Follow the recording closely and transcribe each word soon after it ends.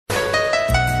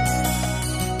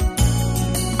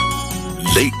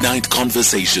Late Night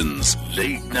Conversations.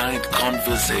 Late Night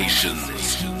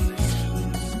Conversations.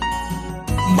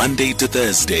 Monday to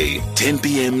Thursday, 10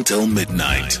 p.m. till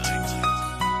midnight.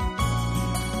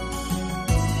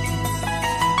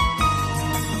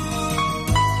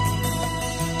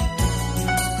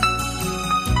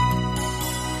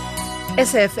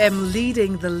 SAFM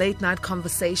leading the late night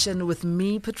conversation with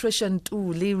me, Patricia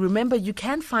Ntuli. Remember, you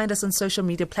can find us on social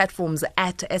media platforms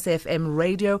at SAFM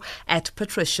Radio, at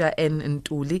Patricia N.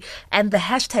 Ntuli. And the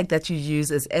hashtag that you use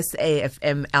is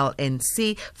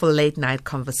SAFMLNC for late night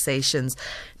conversations.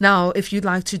 Now, if you'd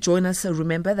like to join us,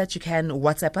 remember that you can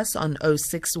WhatsApp us on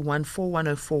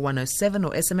 0614104107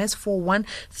 or SMS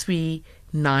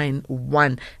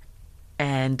 41391.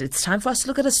 And it's time for us to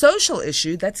look at a social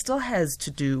issue that still has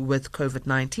to do with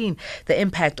COVID-19, the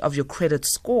impact of your credit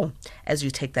score as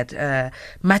you take that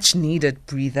much-needed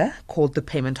breather called the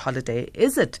payment holiday.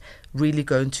 Is it really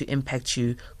going to impact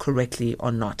you correctly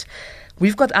or not?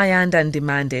 We've got Ayanda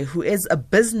Ndimande, who is a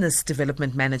business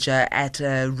development manager at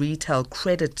retail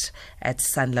credit at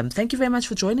SANLAM. Thank you very much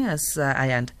for joining us,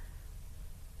 Ayanda.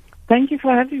 Thank you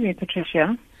for having me,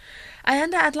 Patricia.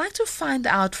 Ayanda, I'd like to find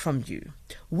out from you,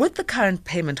 with the current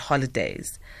payment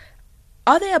holidays,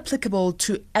 are they applicable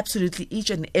to absolutely each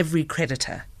and every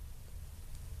creditor?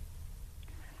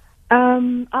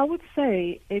 I would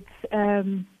say it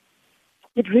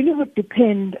really would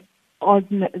depend on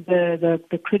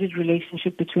the credit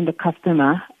relationship between the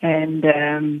customer and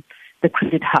the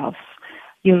credit house.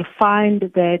 You'll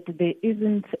find that there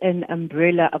isn't an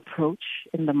umbrella approach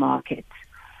in the market.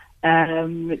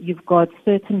 You've got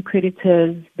certain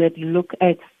creditors that look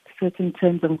at certain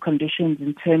terms and conditions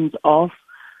in terms of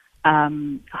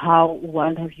how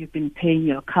well have you been paying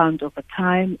your account over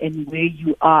time and where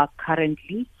you are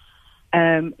currently.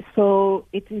 So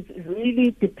it is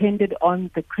really dependent on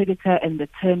the creditor and the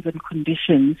terms and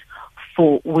conditions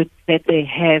that they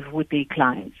have with their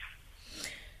clients.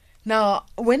 Now,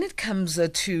 when it comes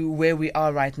to where we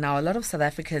are right now, a lot of South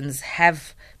Africans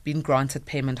have been granted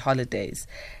payment holidays.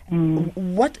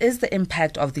 What is the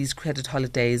impact of these credit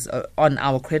holidays on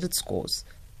our credit scores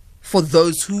for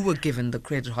those who were given the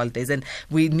credit holidays? And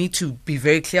we need to be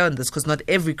very clear on this because not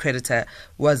every creditor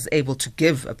was able to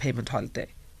give a payment holiday.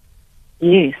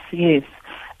 Yes.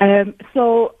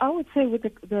 So I would say with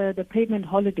the payment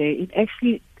holiday, it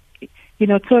actually,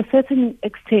 to a certain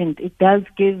extent, it does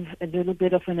give a little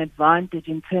bit of an advantage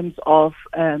in terms of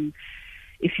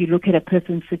if you look at a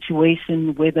person's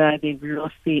situation, whether they've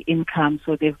lost their income,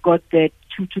 so they've got that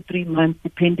 2 to 3 months,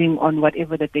 depending on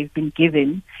whatever that they've been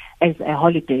given as a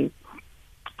holiday.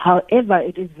 However,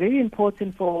 it is very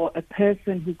important for a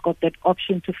person who's got that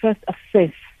option to first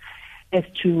assess as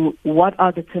to what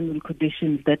are the terms and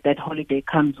conditions that holiday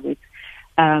comes with.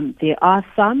 There are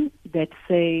some that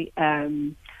say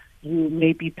you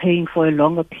may be paying for a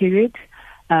longer period.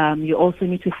 You also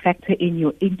need to factor in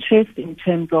your interest in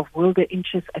terms of will the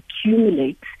interest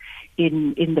accumulate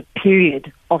in the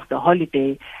period of the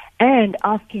holiday, and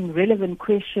asking relevant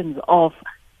questions of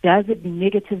does it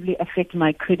negatively affect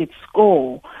my credit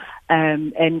score,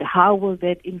 and how will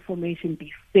that information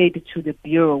be fed to the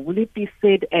bureau? Will it be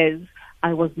fed as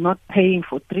I was not paying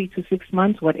for 3 to 6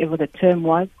 months, whatever the term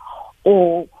was,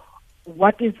 or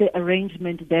what is the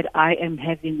arrangement that I am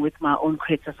having with my own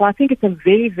creditor? So I think it's a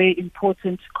very, very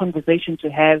important conversation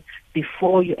to have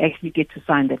before you actually get to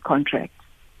sign that contract.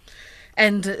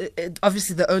 And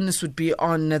obviously the onus would be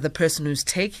on the person who's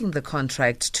taking the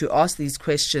contract to ask these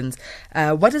questions.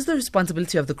 What is the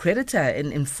responsibility of the creditor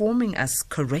in informing us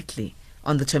correctly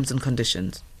on the terms and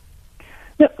conditions?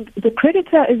 The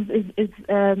creditor is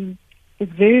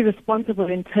very responsible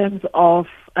in terms of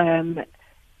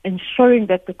ensuring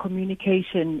that the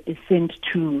communication is sent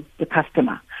to the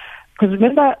customer. Because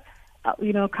remember,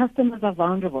 customers are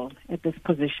vulnerable at this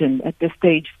position, at this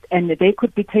stage, and they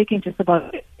could be taking just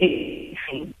about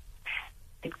anything.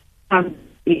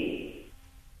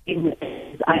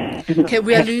 Okay,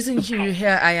 we are losing you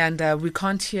here, Ayanda. We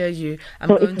can't hear you. Hi,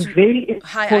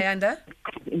 Ayanda.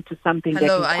 Into something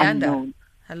Hello, that is Ayanda. unknown.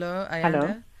 Hello, Ayanda.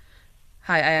 Hello.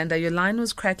 Hi, Ayanda. Your line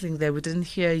was crackling there. We didn't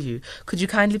hear you. Could you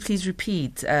kindly please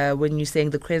repeat when you're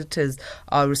saying the creditors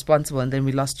are responsible, and then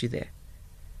we lost you there?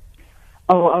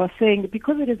 Oh, I was saying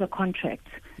because it is a contract,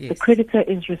 yes, the creditor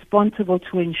is responsible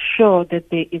to ensure that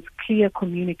there is clear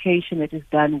communication that is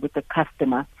done with the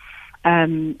customer.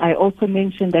 I also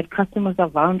mentioned that customers are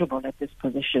vulnerable at this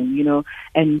position,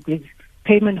 and these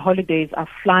payment holidays are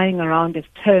flying around as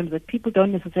terms that people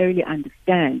don't necessarily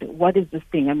understand. What is this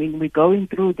thing? I mean, we're going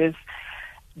through this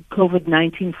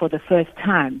COVID-19 for the first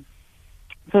time.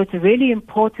 So it's really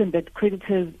important that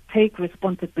creditors take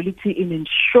responsibility in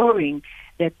ensuring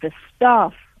that the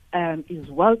staff is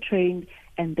well trained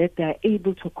and that they're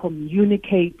able to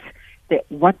communicate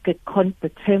what the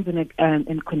terms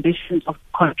and conditions of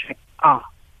contract are.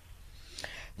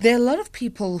 There are a lot of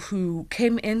people who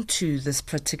came into this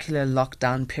particular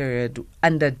lockdown period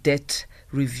under debt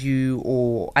review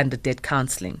or under debt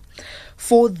counselling.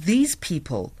 For these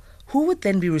people, who would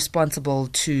then be responsible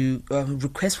to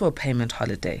request for a payment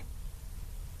holiday?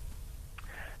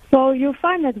 So you'll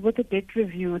find that with a debt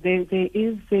review,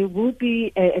 there will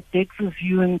be a debt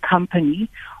reviewing company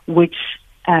which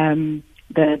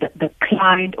the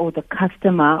client or the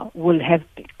customer will have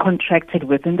contracted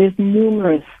with, and there's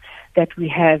numerous that we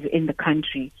have in the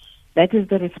country. That is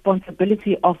the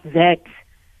responsibility of that.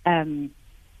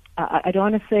 I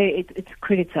don't want to say it's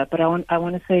creditor, but I want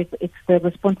to say it's the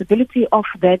responsibility of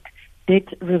that debt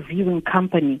reviewing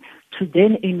company to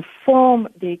then inform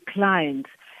their clients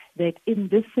that in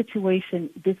this situation,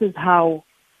 this is how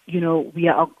we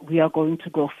are going to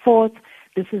go forth.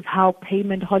 This is how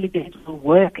payment holidays will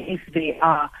work if they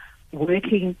are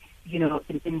working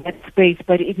in that space.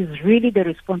 But it is really the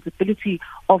responsibility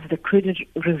of the credit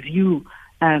review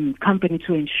company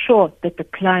to ensure that the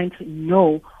clients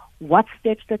know what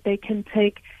steps that they can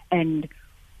take and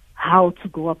how to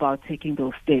go about taking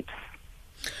those steps.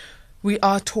 We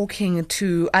are talking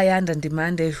to Ayanda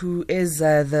Ndimande, who is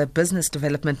the Business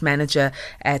Development Manager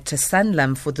at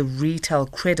SANLAM for the retail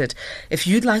credit. If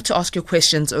you'd like to ask your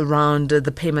questions around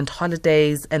the payment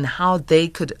holidays and how they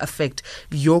could affect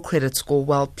your credit score,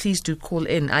 well, please do call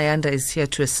in. Ayanda is here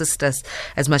to assist us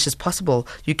as much as possible.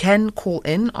 You can call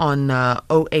in on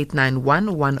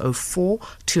 0891 104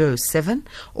 207,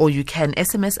 or you can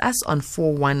SMS us on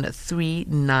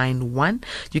 41391.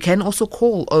 You can also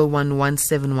call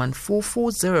 011714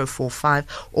 4045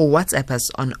 or WhatsApp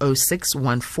us on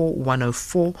 0614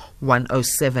 104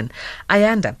 107.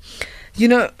 Ayanda,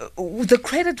 the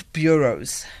credit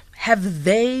bureaus, have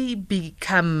they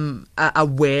become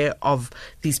aware of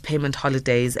these payment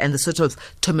holidays and the sort of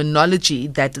terminology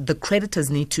that the creditors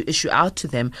need to issue out to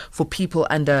them for people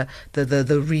under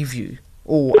the review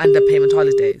or under payment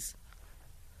holidays?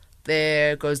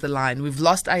 There goes the line. We've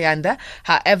lost Ayanda.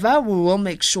 However, we will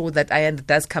make sure that Ayanda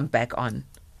does come back on.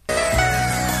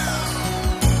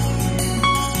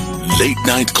 Late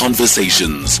Night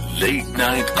Conversations. Late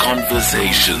Night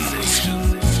Conversations.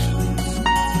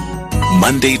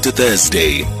 Monday to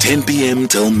Thursday, 10 p.m.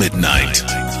 till midnight.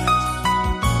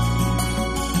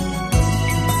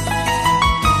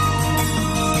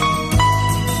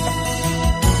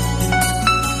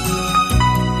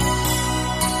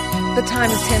 The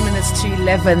time is 10 minutes to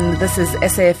 11. This is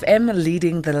SAFM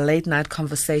leading the late night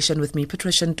conversation with me,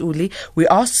 Patricia Ntuli. We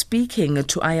are speaking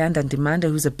to Ayanda Ndimande,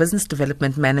 who's a business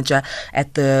development manager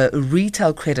at the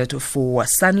retail credit for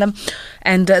SANLAM.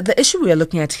 And the issue we are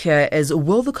looking at here is,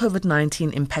 will the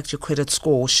COVID-19 impact your credit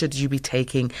score should you be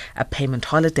taking a payment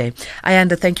holiday?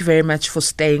 Ayanda, thank you very much for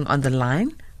staying on the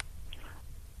line.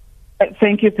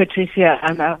 Thank you, Patricia.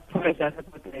 I apologize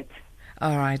about that.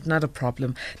 All right, not a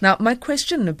problem. Now, my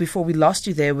question before we lost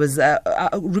you there was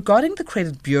regarding the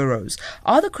credit bureaus.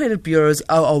 Are the credit bureaus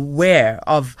aware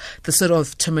of the sort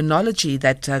of terminology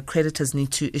that creditors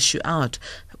need to issue out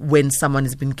when someone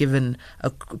has been given a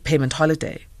payment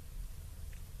holiday?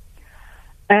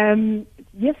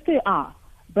 Yes, they are.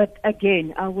 But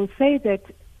again, I will say that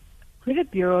credit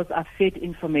bureaus are fed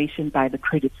information by the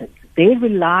creditors. They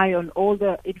rely on all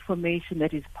the information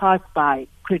that is passed by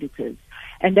creditors.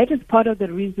 And that is part of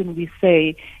the reason we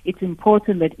say it's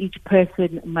important that each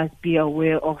person must be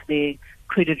aware of their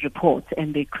credit reports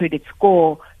and their credit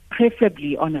score,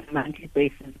 preferably on a monthly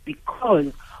basis,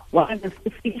 because one of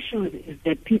the issues is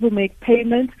that people make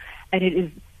payments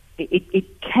and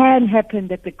it can happen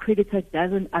that the creditor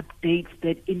doesn't update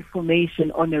that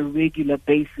information on a regular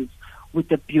basis with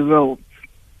the bureau.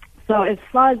 So as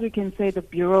far as we can say, the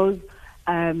bureaus,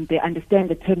 they understand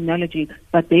the terminology,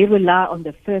 but they rely on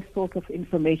the first source of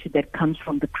information that comes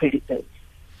from the creditors.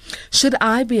 Should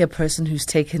I be a person who's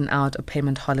taken out a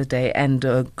payment holiday and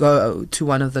go to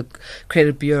one of the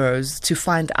credit bureaus to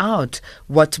find out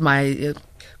what my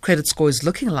credit score is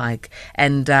looking like,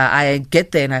 and I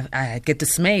get there and I get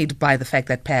dismayed by the fact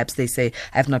that perhaps they say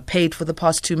I have not paid for the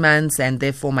past 2 months and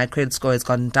therefore my credit score has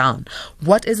gone down?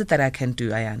 What is it that I can do,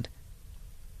 Ayanda?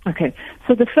 Okay,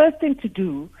 so the first thing to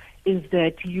do is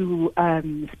that you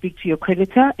speak to your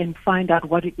creditor and find out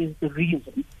what it is the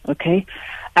reason, okay?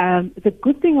 The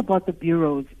good thing about the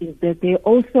bureaus is that they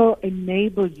also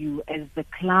enable you as the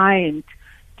client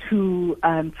to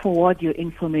forward your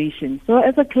information. So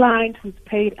as a client who's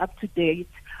paid up to date,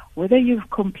 whether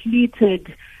you've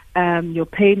completed your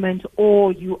payment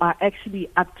or you are actually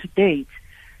up to date,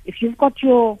 if you've got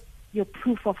your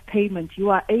proof of payment, you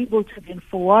are able to then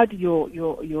forward your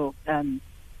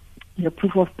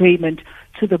proof of payment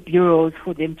to the bureaus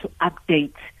for them to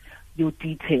update your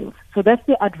details. So that's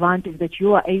the advantage, that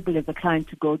you are able as a client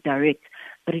to go direct.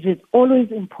 But it is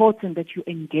always important that you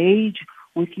engage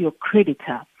with your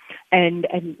creditor. And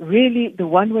really the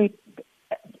one way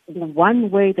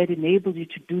that enables you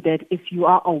to do that is you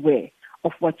are aware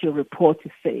of what your report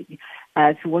is saying.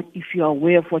 If you are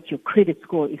aware of what your credit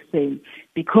score is saying,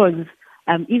 because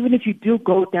even if you do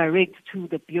go direct to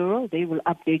the bureau, they will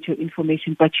update your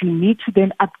information, but you need to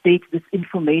then update this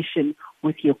information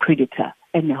with your creditor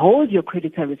and hold your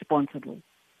creditor responsible.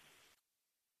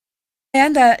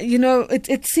 And,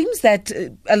 it seems that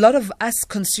a lot of us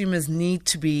consumers need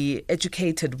to be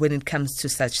educated when it comes to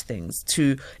such things,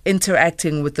 to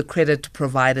interacting with the credit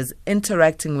providers,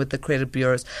 interacting with the credit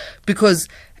bureaus, because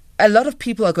a lot of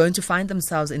people are going to find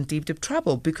themselves in deep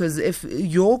trouble, because if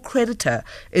your creditor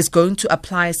is going to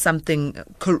apply something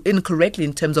incorrectly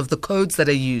in terms of the codes that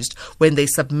are used when they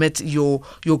submit your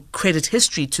credit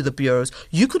history to the bureaus,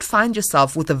 you could find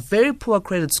yourself with a very poor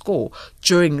credit score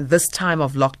during this time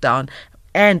of lockdown,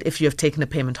 and if you have taken a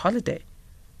payment holiday.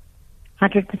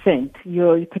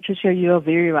 100%. Patricia, you're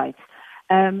very right.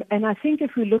 And I think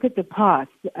if we look at the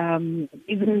past,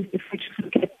 even if we just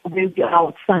look at where we are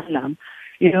at SANLAM,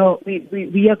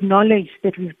 we acknowledge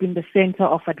that we've been the center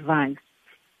of advice,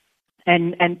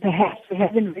 and perhaps we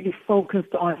haven't really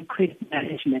focused on credit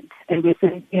management. And we're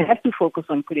saying we have to focus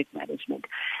on credit management,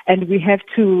 and we have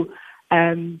to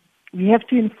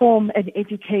inform and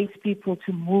educate people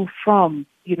to move from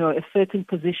a certain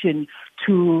position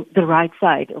to the right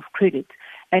side of credit.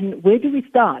 And where do we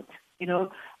start?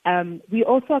 We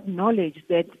also acknowledge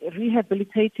that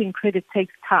rehabilitating credit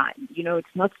takes time. It's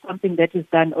not something that is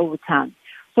done over time.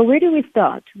 So where do we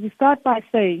start? We start by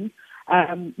saying,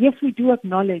 yes, we do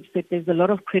acknowledge that there's a lot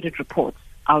of credit reports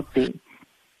out there.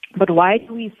 But why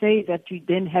do we say that you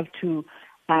then have to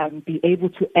be able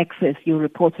to access your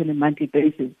reports on a monthly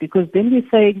basis? Because then we're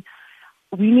saying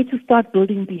we need to start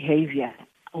building behavior,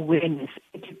 awareness,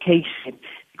 education.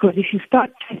 Because if you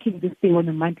start tracking this thing on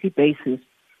a monthly basis,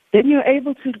 then you're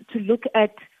able to look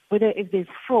at whether if there's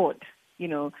fraud,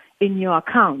 in your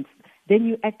accounts, then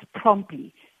you act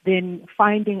promptly. Then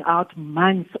finding out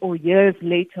months or years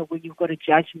later when you've got a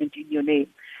judgment in your name.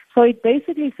 So it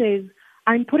basically says,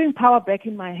 I'm putting power back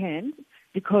in my hands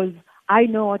because I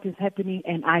know what is happening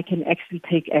and I can actually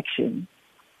take action.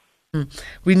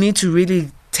 We need to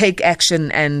really take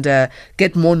action and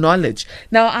get more knowledge.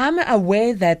 Now, I'm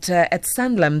aware that at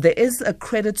SANLAM there is a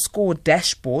credit score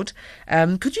dashboard.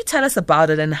 Could you tell us about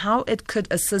it and how it could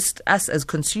assist us as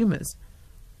consumers?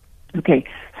 Okay,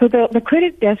 so the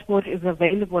credit dashboard is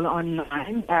available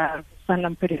online,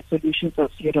 SANLAM Credit Solutions of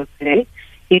 .co.za.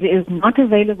 It is not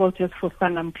available just for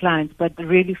SANLAM clients, but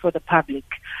really for the public.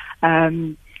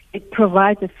 It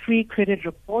provides a free credit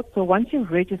report. So once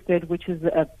you've registered, which is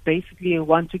basically a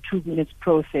 1 to 2 minutes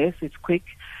process, it's quick.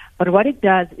 But what it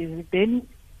does is it then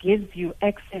gives you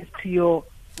access to your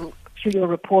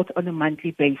report on a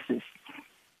monthly basis.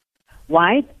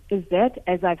 Why is that?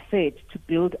 As I've said, to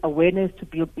build awareness, to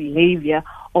build behavior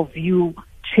of you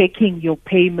checking your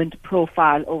payment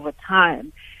profile over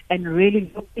time and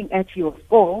really looking at your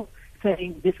score,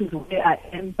 saying this is where I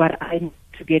am, but I need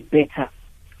to get better.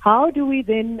 How do we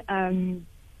then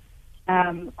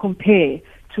compare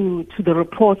to the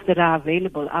reports that are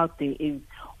available out there? Is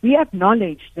we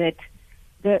acknowledge that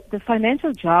the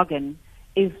financial jargon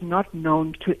is not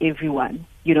known to everyone.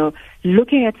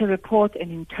 Looking at a report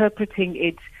and interpreting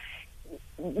it,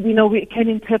 we can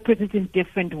interpret it in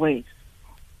different ways.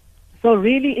 So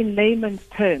really, in layman's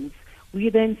terms, we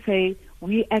then say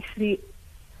we actually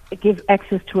give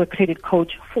access to a credit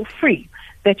coach for free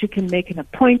that you can make an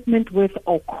appointment with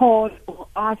or call or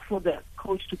ask for the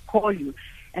coach to call you.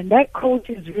 And that coach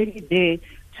is really there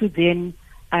to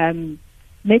then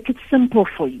make it simple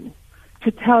for you,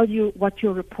 to tell you what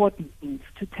your report means,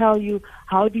 to tell you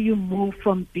how do you move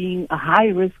from being a high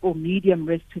risk or medium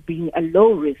risk to being a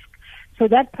low risk. So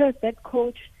that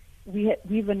coach,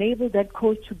 we've enabled that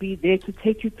coach to be there to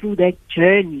take you through that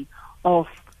journey of,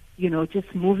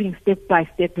 just moving step by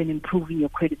step and improving your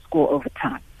credit score over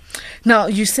time. Now,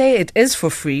 you say it is for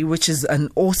free, which is an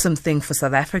awesome thing for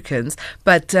South Africans,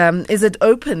 but is it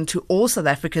open to all South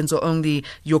Africans or only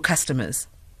your customers?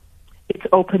 It's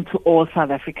open to all South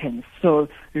Africans. So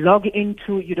you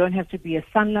don't have to be a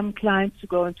SANLAM client to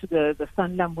go into the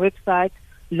SANLAM website,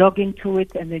 log into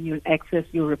it, and then you'll access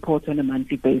your report on a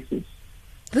monthly basis.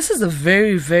 This is a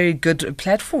very, very good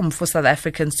platform for South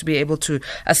Africans to be able to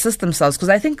assist themselves, because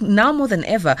I think now more than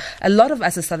ever, a lot of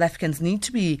us as South Africans need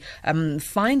to be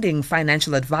finding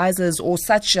financial advisors or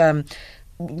such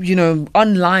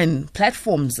online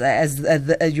platforms as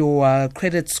your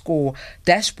credit score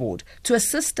dashboard to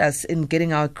assist us in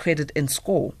getting our credit in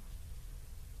score.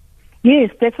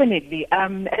 Yes, definitely.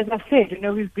 As I said,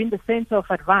 we've been the center of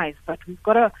advice, but we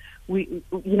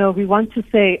want to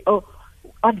say,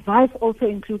 advice also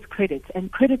includes credit,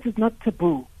 and credit is not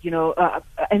taboo,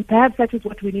 and perhaps that is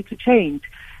what we need to change,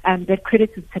 that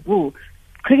credit is taboo.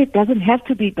 Credit doesn't have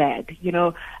to be bad,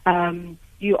 you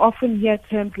often hear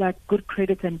terms like good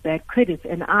credit and bad credit,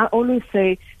 and I always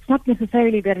say it's not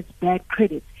necessarily that it's bad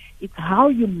credit, it's how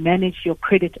you manage your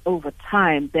credit over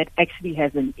time that actually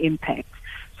has an impact.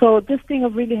 So this thing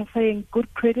of really saying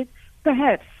good credit,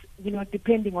 perhaps,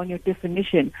 depending on your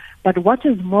definition, but what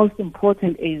is most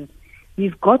important is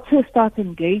we've got to start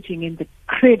engaging in the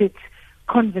credit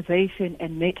conversation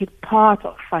and make it part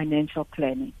of financial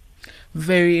planning.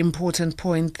 Very important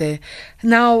point there.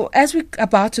 Now, as we're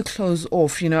about to close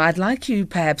off, I'd like you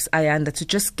perhaps, Ayanda, to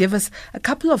just give us a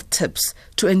couple of tips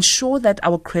to ensure that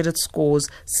our credit scores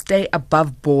stay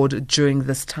above board during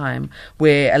this time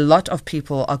where a lot of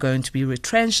people are going to be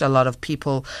retrenched, a lot of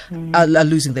people are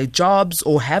losing their jobs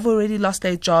or have already lost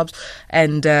their jobs,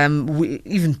 and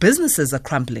even businesses are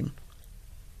crumbling.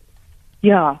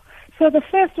 Yeah. So the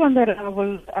first one that I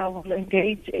will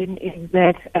engage in is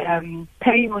that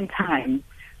paying on time.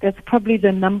 That's probably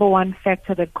the number one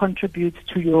factor that contributes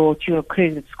to your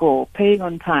credit score, paying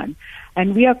on time.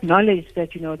 And we acknowledge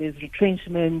that, there's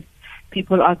retrenchment,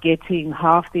 people are getting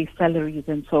half their salaries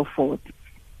and so forth.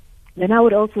 Then I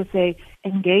would also say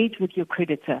engage with your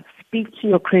creditor, speak to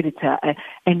your creditor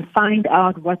and find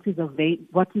out what is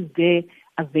there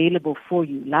available for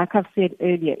you. Like I've said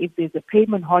earlier, if there's a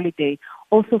payment holiday,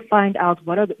 also find out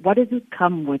what does it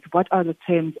come with, what are the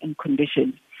terms and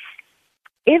conditions.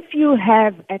 If you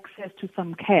have access to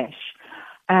some cash,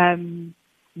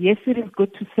 yes, it is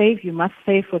good to save. You must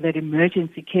save for that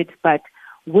emergency kit, but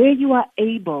where you are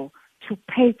able to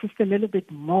pay just a little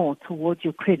bit more towards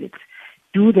your credit,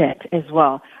 do that as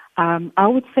well. I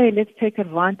would say let's take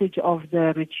advantage of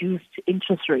the reduced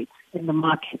interest rates in the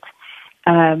market.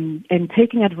 And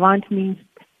taking advantage means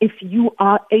if you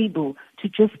are able to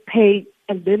just pay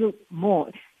a little more,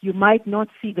 you might not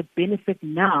see the benefit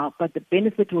now, but the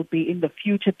benefit will be in the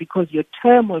future because your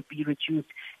term will be reduced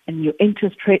and your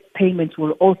interest rate payments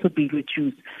will also be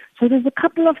reduced. So there's a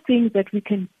couple of things that we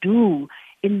can do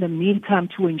in the meantime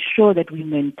to ensure that we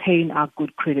maintain our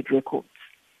good credit records.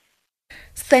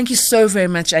 Thank you so very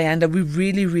much, Ayanda. We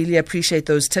really, really appreciate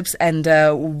those tips, and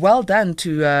well done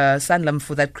to SANLAM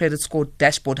for that credit score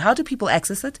dashboard. How do people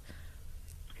access it?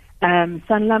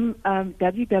 SANLAM,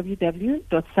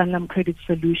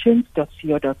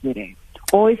 www.sanlamcreditsolutions.co.za.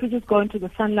 Or if you just go into the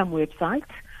SANLAM website,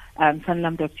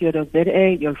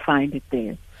 sanlam.co.za, you'll find it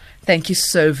there. Thank you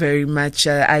so very much,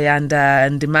 Ayanda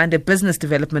Ndimande, Business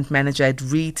Development Manager at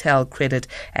Retail Credit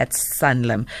at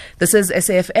SANLAM. This is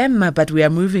SAFM, but we are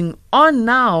moving on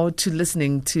now to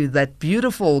listening to that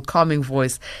beautiful, calming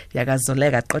voice,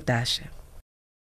 Yagazolega Kodashe.